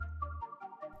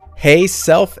Hey,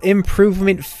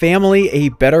 self-improvement family, a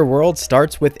better world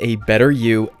starts with a better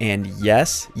you, and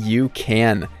yes, you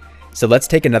can. So let's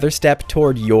take another step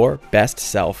toward your best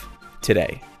self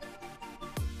today.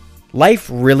 Life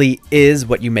really is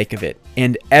what you make of it,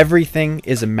 and everything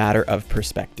is a matter of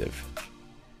perspective.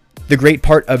 The great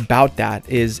part about that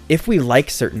is if we like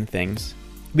certain things,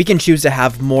 we can choose to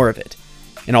have more of it.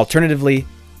 And alternatively,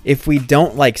 if we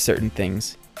don't like certain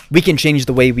things, we can change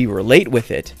the way we relate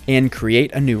with it and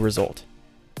create a new result.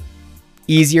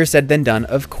 Easier said than done,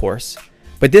 of course,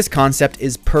 but this concept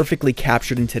is perfectly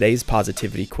captured in today's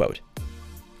positivity quote.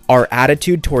 Our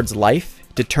attitude towards life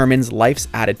determines life's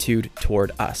attitude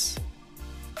toward us.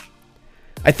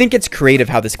 I think it's creative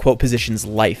how this quote positions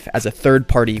life as a third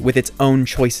party with its own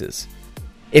choices.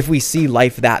 If we see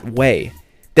life that way,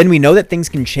 then we know that things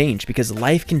can change because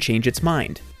life can change its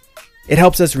mind. It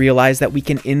helps us realize that we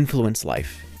can influence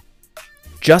life.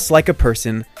 Just like a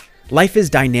person, life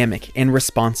is dynamic and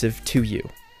responsive to you.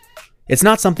 It's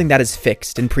not something that is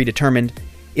fixed and predetermined.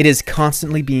 It is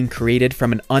constantly being created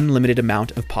from an unlimited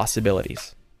amount of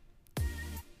possibilities.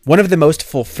 One of the most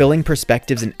fulfilling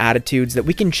perspectives and attitudes that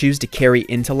we can choose to carry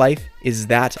into life is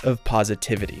that of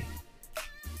positivity.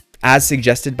 As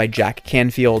suggested by Jack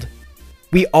Canfield,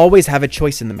 we always have a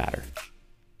choice in the matter.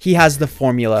 He has the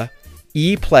formula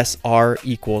E plus R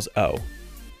equals O.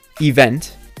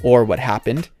 Event, or what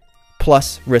happened,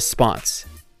 plus response,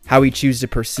 how we choose to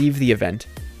perceive the event,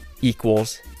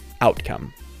 equals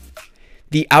outcome.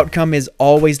 The outcome is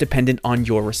always dependent on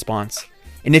your response.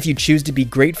 And if you choose to be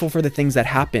grateful for the things that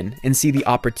happen and see the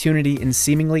opportunity in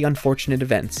seemingly unfortunate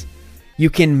events, you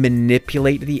can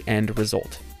manipulate the end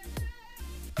result.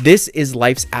 This is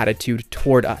life's attitude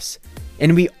toward us,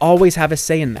 and we always have a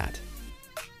say in that.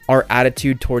 Our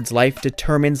attitude towards life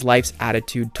determines life's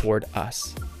attitude toward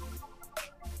us.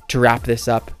 To wrap this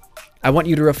up, I want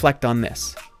you to reflect on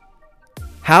this.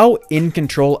 How in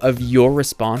control of your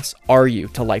response are you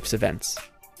to life's events?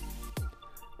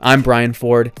 I'm Brian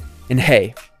Ford, and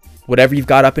hey, whatever you've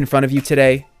got up in front of you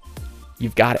today,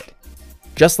 you've got it,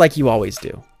 just like you always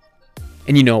do.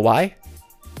 And you know why?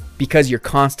 Because you're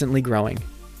constantly growing.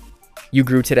 You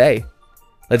grew today.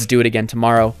 Let's do it again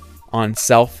tomorrow on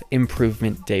Self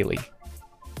Improvement Daily.